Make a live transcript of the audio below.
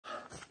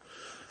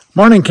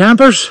Morning,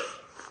 campers.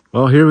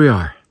 Well, here we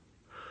are,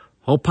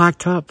 all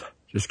packed up,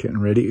 just getting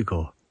ready to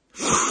go.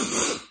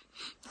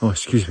 Oh,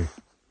 excuse me.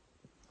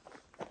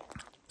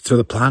 So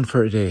the plan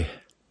for today,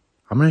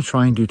 I'm going to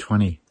try and do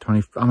 20,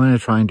 I'm going to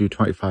try and do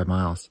 25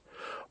 miles,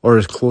 or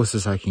as close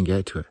as I can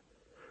get to it.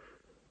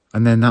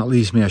 And then that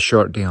leaves me a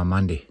short day on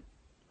Monday.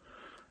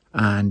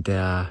 And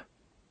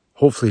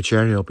hopefully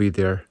Jerry will be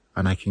there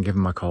and I can give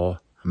him a call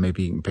and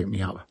maybe he can pick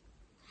me up.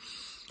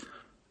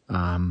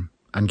 And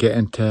get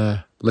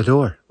into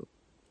Ledor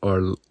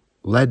or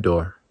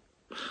Ledor.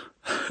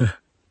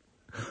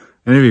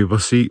 Anyway, we'll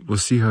see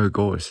how it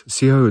goes.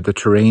 See how the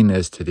terrain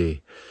is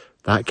today.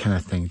 That kind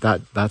of thing.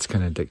 That's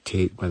going to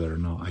dictate whether or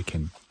not I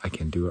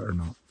can do it or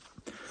not.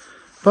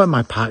 But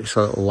my pack's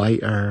a little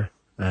lighter.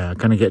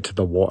 Gonna get to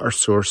the water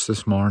source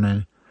this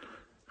morning.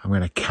 I'm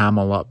gonna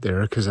camel up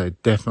there because I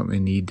definitely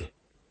need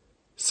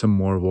some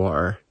more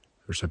water.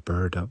 There's a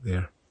bird up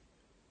there.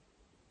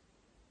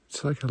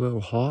 It's like a little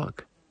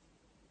hawk.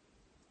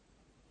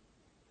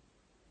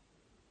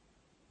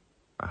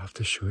 I have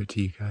to show it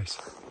to you guys.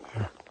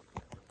 Here.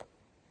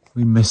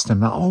 We missed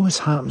them. That always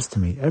happens to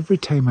me. Every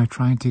time I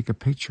try and take a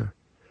picture,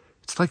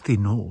 it's like they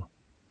know.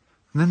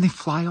 And then they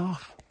fly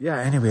off. Yeah,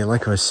 anyway,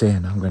 like I was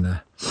saying, I'm going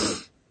to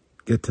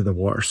get to the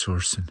water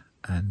source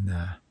and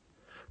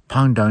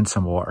pound down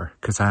some water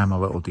because I am a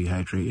little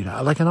dehydrated.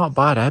 Like, not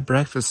bad. I had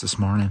breakfast this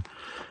morning,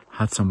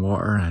 had some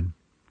water and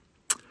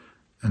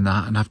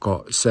that, and I've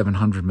got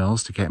 700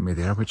 mils to get me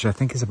there, which I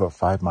think is about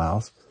 5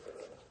 miles.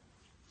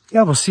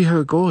 Yeah, we'll see how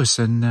it goes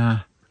and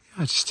yeah,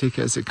 just take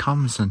it as it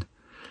comes and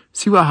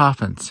see what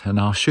happens. And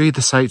I'll show you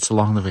the sights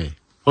along the way.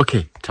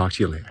 Okay, talk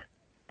to you later.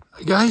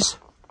 Hi guys.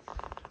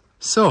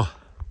 So,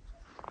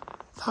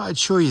 thought I'd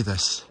show you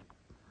this.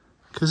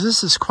 Because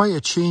this is quite a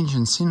change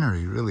in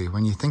scenery, really,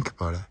 when you think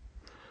about it.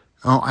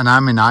 Oh, and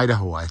I'm in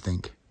Idaho, I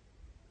think.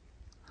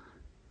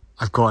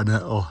 I've got a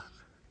little...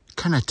 It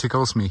kind of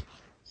tickles me.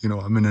 You know,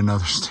 I'm in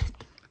another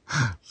state.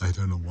 I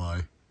don't know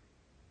why.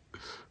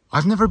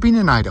 I've never been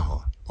in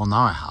Idaho. Well,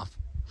 now I have.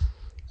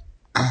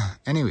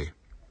 Anyway.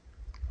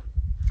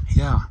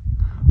 Yeah.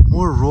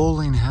 More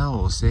rolling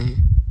hills, eh?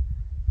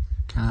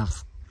 Kind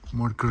of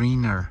more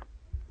greener.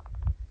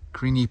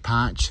 Greeny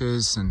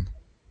patches and...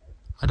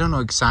 I don't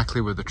know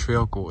exactly where the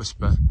trail goes,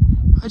 but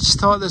I just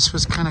thought this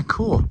was kind of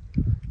cool.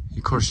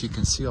 Of course, you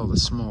can see all the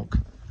smoke.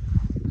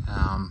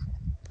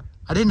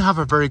 I didn't have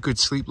a very good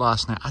sleep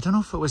last night. I don't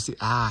know if it was the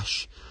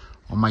ash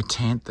on my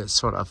tent that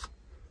sort of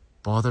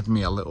bothered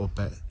me a little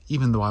bit,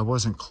 even though I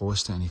wasn't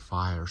close to any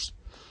fires.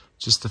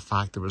 Just the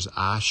fact there was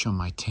ash on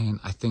my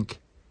tent, I think,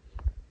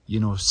 you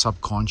know,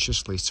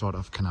 subconsciously sort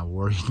of kind of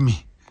worried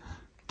me.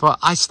 But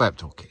I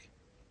slept okay.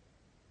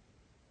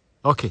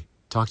 Okay,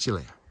 talk to you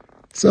later.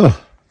 So...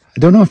 I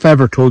don't know if I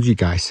ever told you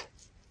guys,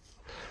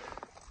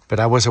 but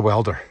I was a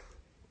welder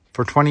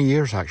for 20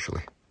 years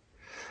actually.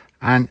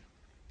 And,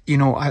 you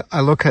know, I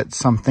look at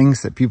some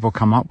things that people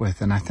come up with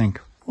and I think,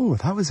 oh,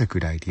 that was a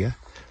good idea.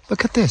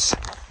 Look at this.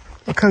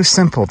 Look how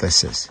simple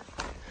this is.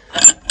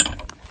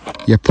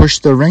 You push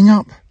the ring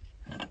up,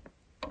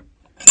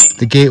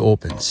 the gate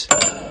opens.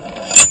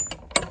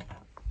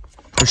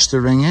 Push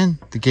the ring in,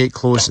 the gate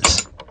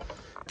closes.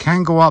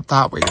 Can't go up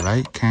that way,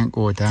 right? Can't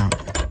go down.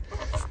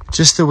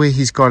 Just the way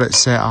he's got it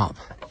set up.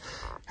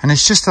 And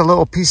it's just a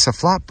little piece of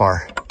flat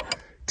bar.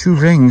 2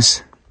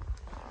 rings,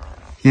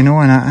 you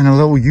know, and a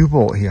little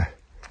U-bolt here.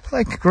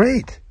 Like,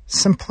 great.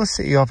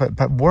 Simplicity of it,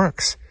 but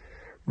works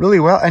really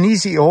well. And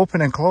easy to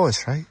open and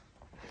close, right?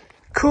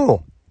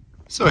 Cool.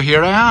 So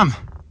here I am.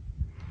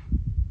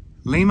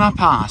 Lima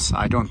Pass.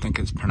 I don't think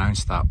it's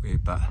pronounced that way,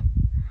 but...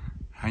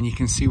 And you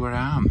can see where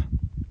I am.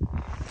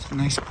 It's a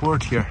nice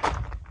port here.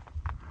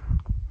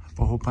 Have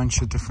a whole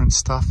bunch of different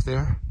stuff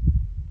there.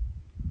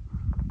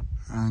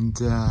 And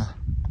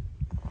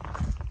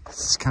this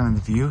is kind of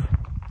the view.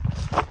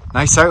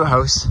 Nice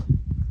outhouse.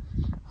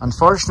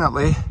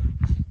 Unfortunately,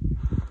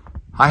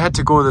 I had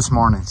to go this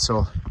morning,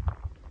 so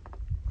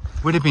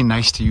it would have been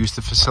nice to use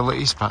the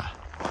facilities, but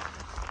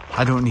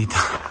I don't need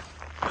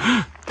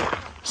that.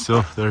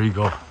 So there you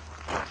go.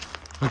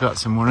 We got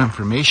some more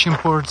information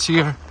boards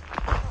here.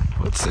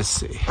 What's this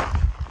say?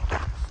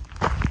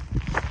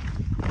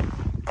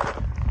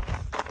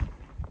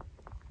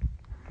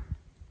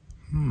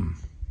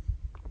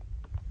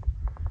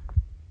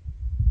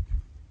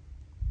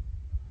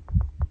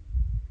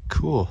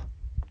 Cool.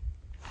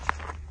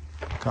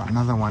 Got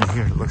another one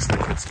here. It looks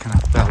like it's kind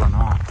of felling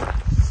off.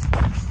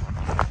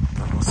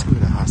 But we'll see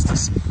what it has to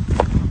say.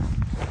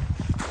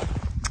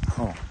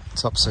 Oh,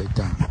 it's upside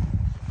down.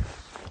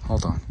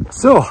 Hold on.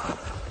 So,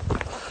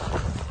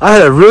 I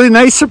had a really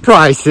nice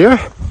surprise here.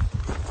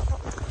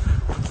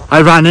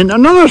 I ran into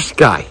another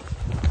guy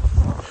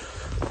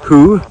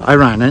who I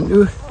ran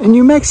into in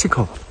New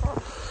Mexico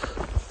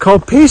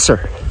called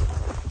Pacer.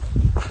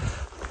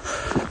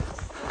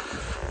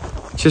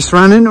 Just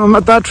ran into him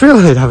at that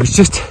trailhead. I was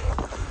just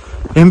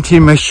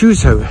emptying my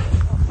shoes out.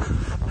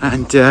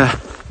 And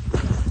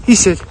he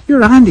said,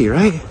 "You're Andy,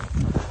 right?"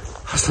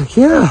 I was like,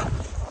 "Yeah."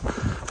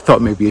 I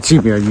thought maybe you'd see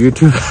me on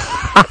YouTube.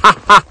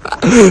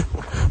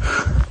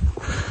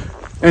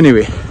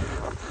 Anyway,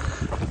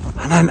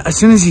 and then as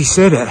soon as he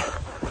said it,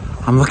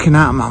 I'm looking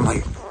at him, I'm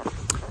like,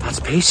 that's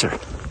Pacer.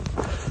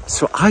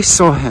 So I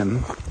saw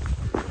him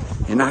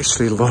in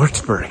actually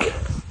Lordsburg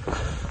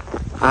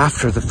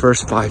after the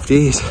first 5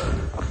 days.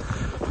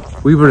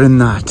 We were in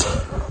that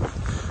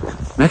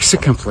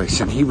Mexican place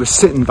and he was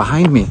sitting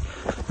behind me,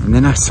 and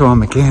then I saw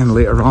him again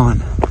later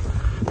on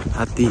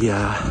at the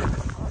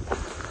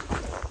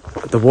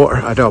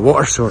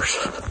water source,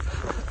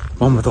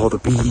 one with all the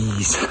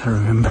bees, I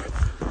remember.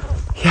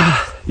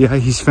 Yeah,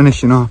 he's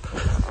finishing off.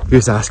 He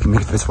was asking me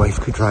if his wife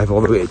could drive all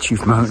the way to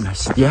Chief Mountain. I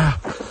said, yeah.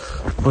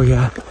 Oh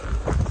yeah.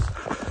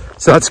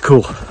 So that's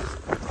cool.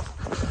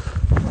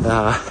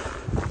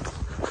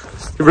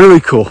 Really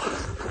cool.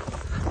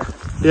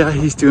 Yeah,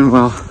 he's doing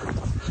well.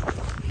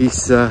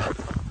 He's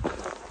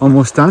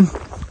almost done.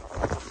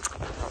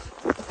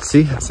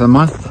 See, it's a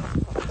month.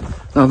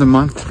 Another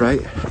month,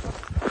 right?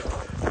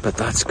 But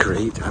that's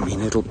great. I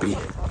mean,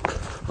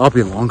 I'll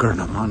be longer than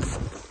a month,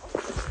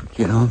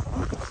 you know?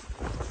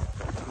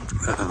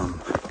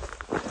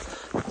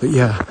 But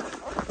yeah,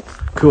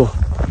 cool.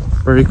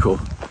 Very cool.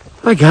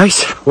 Hi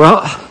guys.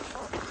 Well,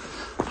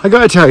 I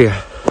gotta tell you,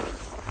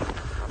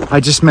 I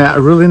just met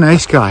a really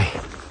nice guy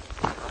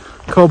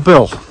called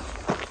Bill.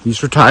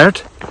 He's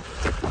retired.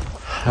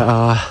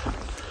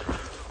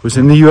 Was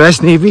in the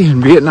US Navy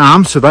in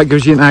Vietnam, so that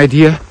gives you an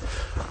idea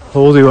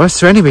how old he was.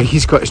 So anyway,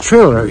 he's got his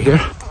trailer out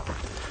here.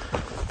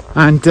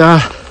 And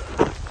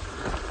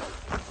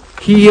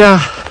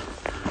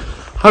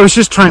I was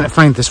just trying to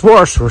find this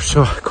water source,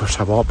 so of course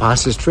I walked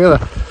past his trailer.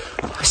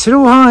 I said,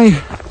 oh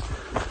hi.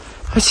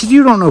 I said,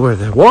 you don't know where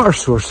the water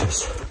source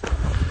is?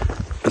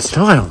 He said,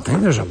 oh, I don't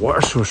think there's a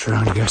water source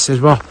around here. I said,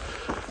 well,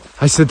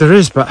 there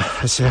is, but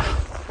I said,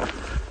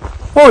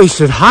 oh, he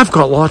said, I've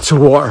got lots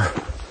of water.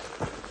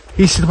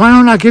 He said, why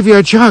don't I give you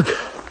a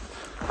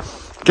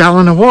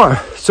gallon of water?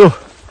 So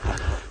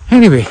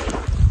anyway,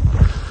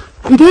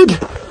 he did.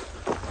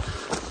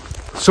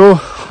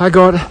 So I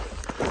got,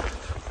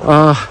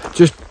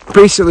 just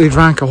basically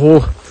drank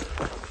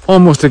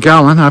almost a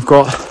gallon. I've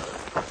got a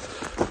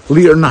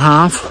litre and a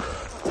half,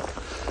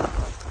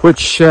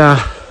 which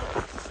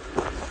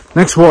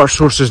next water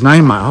source is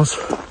 9 miles,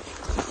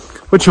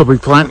 which will be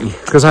plenty,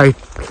 because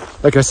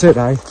like I said,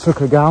 I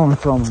took a gallon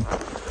from him.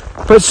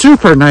 But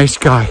super nice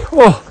guy.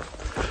 Oh,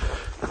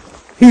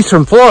 he's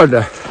from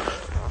Florida,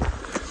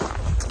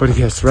 but he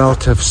has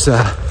relatives,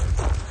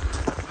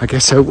 I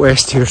guess, out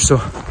west here,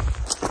 so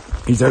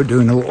he's out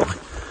doing a lot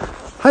of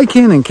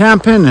hiking and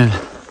camping and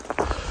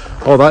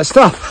all that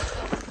stuff.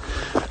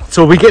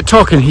 So we get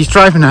talking. He's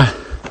pulling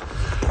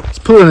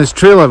his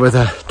trailer with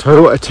a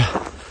Toyota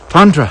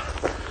Tundra.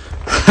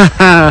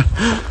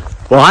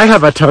 Well, I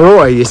have a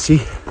Toyota, you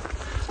see.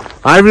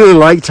 I really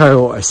like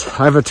Toyotas.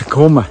 I have a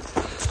Tacoma.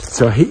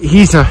 So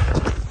he's a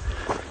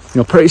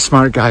pretty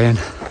smart guy, and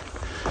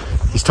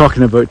he's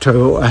talking about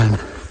Toyota, and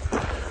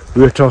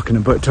we were talking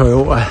about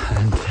Toyota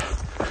and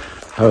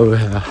how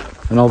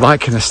and all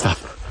that kind of stuff.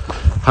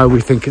 How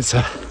we think it's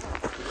a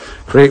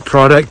great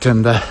product,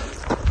 and the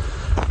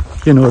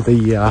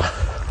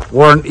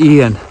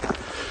warranty and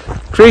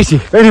crazy.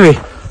 Anyway,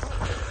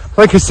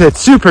 like I said,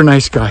 super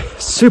nice guy,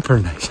 super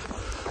nice.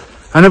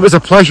 And it was a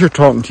pleasure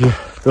talking to you,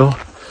 Bill.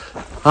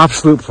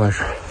 Absolute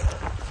pleasure.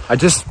 I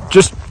just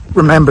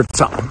remembered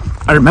something.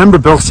 I remember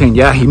Bill saying,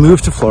 yeah, he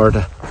moved to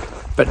Florida,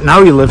 but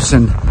now he lives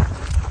in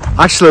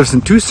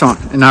Tucson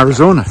in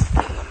Arizona.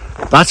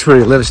 That's where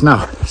he lives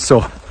now.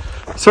 So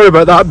sorry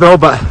about that, Bill,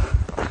 but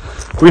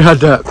we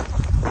had a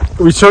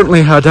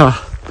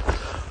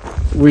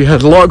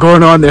lot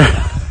going on there.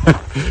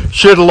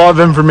 Shared a lot of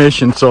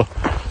information. So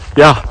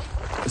yeah,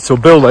 so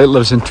Bill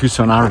lives in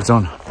Tucson,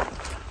 Arizona.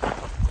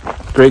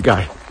 Great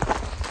guy.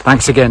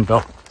 Thanks again,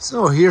 Bill.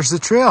 So here's the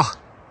trail,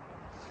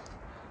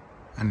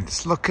 and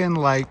it's looking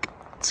like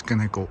it's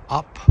gonna go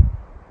up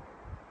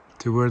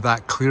to where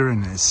that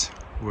clearing is,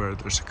 where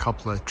there's a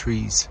couple of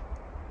trees.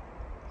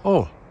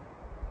 Oh,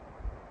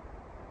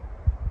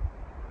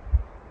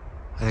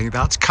 I think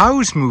that's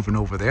cows moving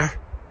over there.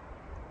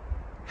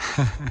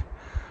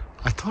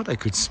 I thought I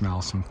could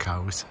smell some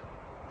cows,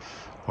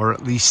 or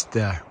at least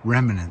the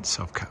remnants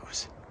of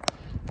cows.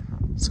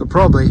 So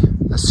probably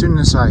as soon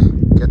as I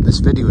get this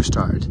video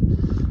started,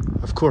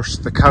 of course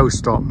the cows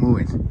stop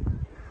mooing.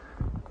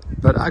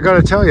 But I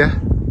gotta tell you,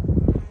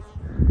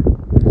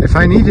 if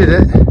I needed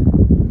it,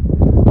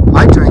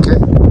 I'd drink it.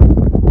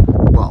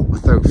 Well,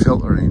 without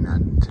filtering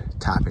and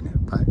tapping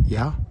it, but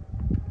yeah,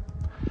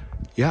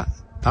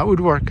 that would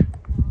work.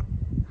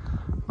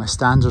 My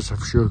standards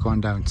have sure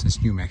gone down since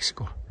New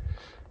Mexico.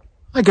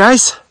 Hi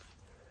guys.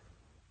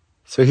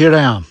 So here I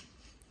am.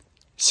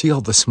 See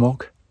all the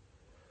smoke?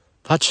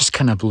 That just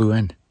kind of blew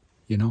in,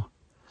 you know.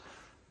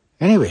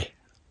 Anyway,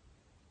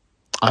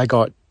 I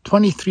got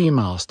 23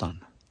 miles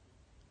done.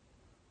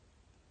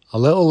 A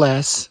little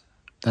less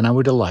than I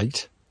would have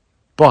liked,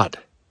 but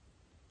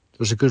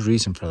there's a good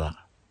reason for that.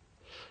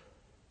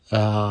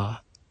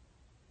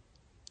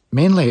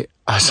 Mainly,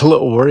 I was a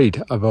little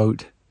worried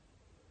about,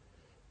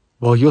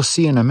 well, you'll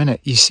see in a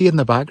minute. You see in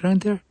the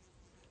background there?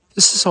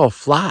 This is all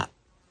flat.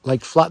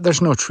 like flat.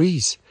 There's no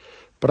trees.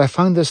 But I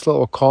found this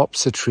little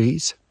copse of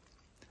trees.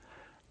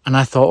 And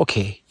I thought,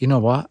 okay, you know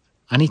what?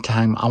 I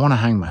want to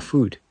hang my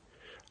food.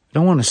 I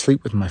don't want to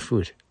sleep with my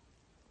food.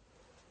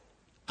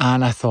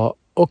 And I thought,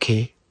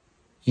 okay,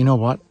 you know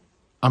what?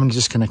 I'm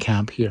just going to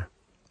camp here.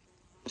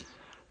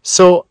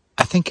 So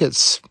I think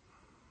it's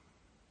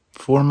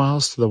 4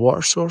 miles to the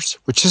water source,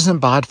 which isn't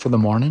bad for the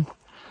morning.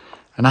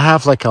 And I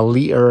have like a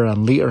litre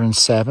and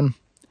 7.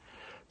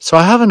 So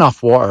I have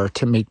enough water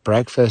to make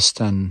breakfast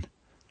and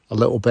a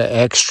little bit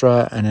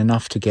extra and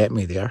enough to get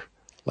me there,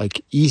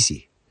 like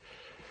easy.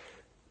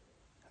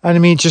 And I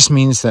mean, it just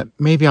means that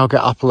maybe I'll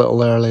get up a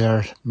little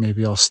earlier.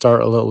 Maybe I'll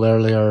start a little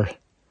earlier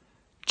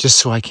just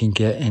so I can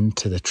get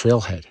into the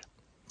trailhead,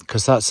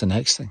 because that's the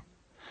next thing.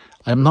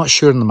 I'm not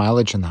sure on the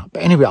mileage on that.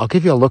 But anyway, I'll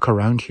give you a look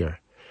around here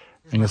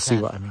and you'll see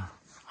what I mean.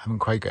 I haven't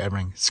quite got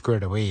everything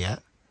squared away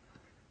yet.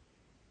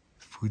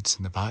 Food's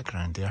in the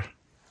background there.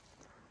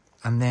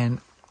 And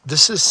then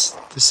this is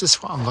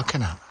what I'm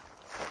looking at.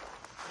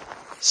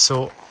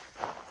 So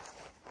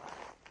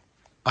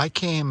I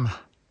came,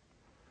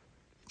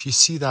 if you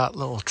see that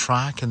little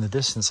track in the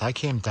distance, I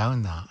came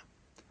down that.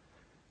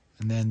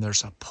 And then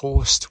there's a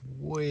post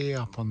way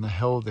up on the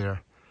hill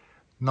there.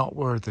 Not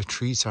where the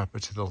trees are,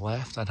 but to the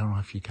left. I don't know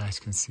if you guys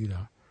can see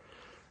that.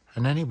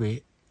 And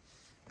anyway,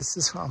 this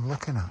is what I'm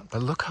looking at.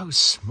 But look how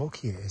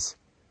smoky it is.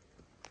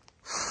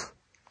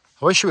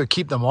 I wish it would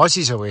keep the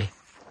mozzies away.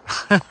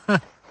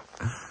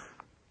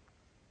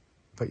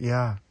 But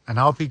yeah, and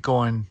I'll be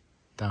going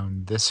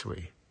down this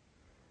way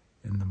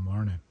in the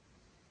morning.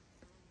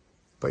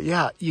 But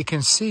yeah, you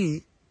can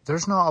see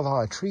there's not a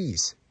lot of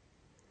trees.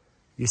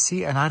 You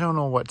see, and I don't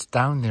know what's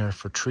down there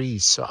for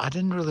trees, so I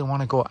didn't really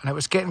want to go. And it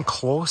was getting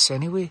close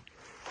anyway.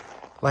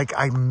 Like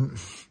I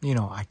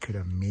could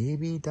have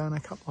maybe done a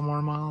couple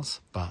more miles,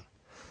 but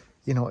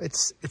you know,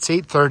 it's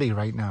 8:30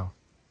 right now.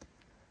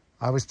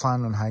 I was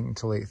planning on hiking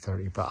till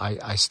 8:30, but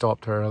I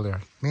stopped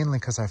earlier, mainly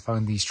because I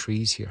found these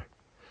trees here.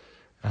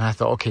 And I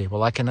thought, okay,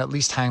 well, I can at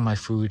least hang my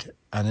food,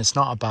 and it's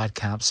not a bad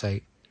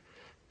campsite.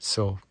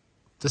 So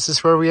this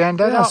is where we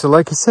end up. Yeah, so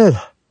like I said,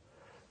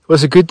 it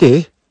was a good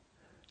day.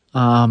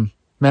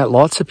 Met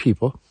lots of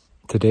people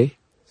today.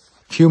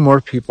 A few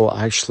more people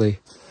actually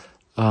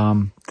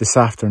this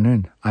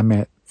afternoon. I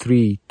met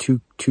two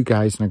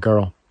guys and a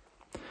girl.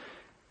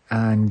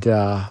 And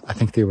I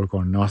think they were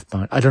going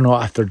northbound. I don't know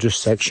if they're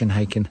just section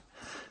hiking.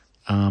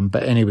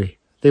 But anyway,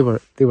 they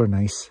were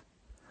nice.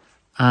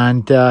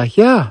 And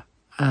yeah,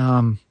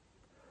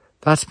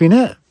 that's been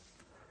it.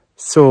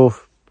 So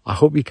I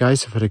hope you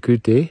guys have had a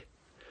good day.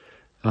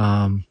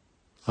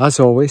 As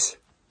always,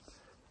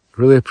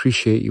 really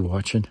appreciate you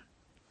watching.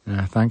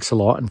 Thanks a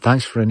lot, and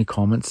thanks for any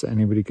comments that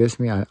anybody gives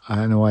me.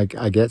 I know I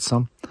get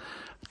some. I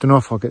don't know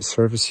if I'll get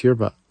service here,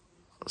 but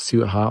I'll see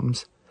what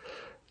happens.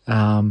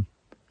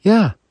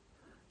 Yeah,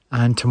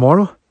 and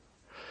tomorrow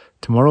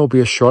will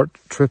be a short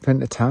trip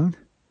into town.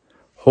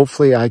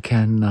 Hopefully I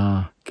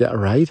can get a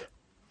ride.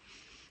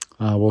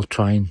 We'll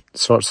try and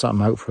sort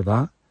something out for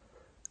that.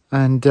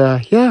 And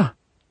yeah,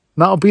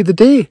 that'll be the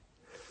day.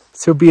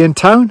 So be in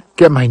town,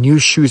 get my new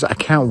shoes. I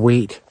can't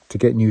wait to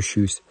get new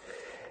shoes.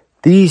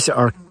 These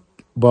are,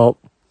 well,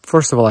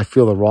 first of all, I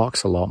feel the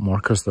rocks a lot more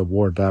because they're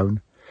wore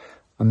down.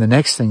 And the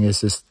next thing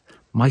is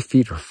my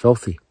feet are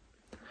filthy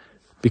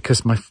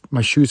because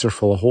my shoes are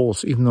full of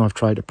holes. Even though I've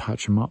tried to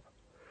patch them up,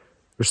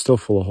 they're still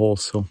full of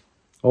holes. So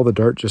all the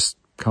dirt just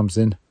comes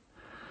in.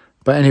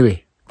 But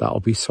anyway, that'll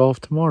be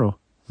solved tomorrow.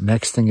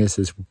 Next thing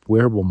is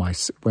when will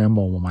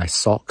my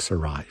socks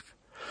arrive?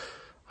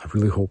 I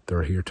really hope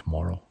they're here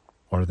tomorrow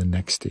or the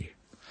next day.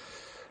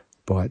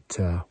 But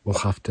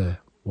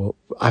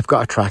I've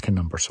got a tracking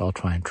number, so I'll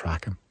try and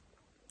track him.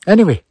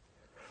 Anyway,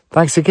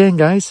 thanks again,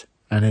 guys.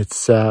 And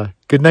it's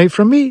good night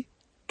from me.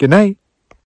 Good night.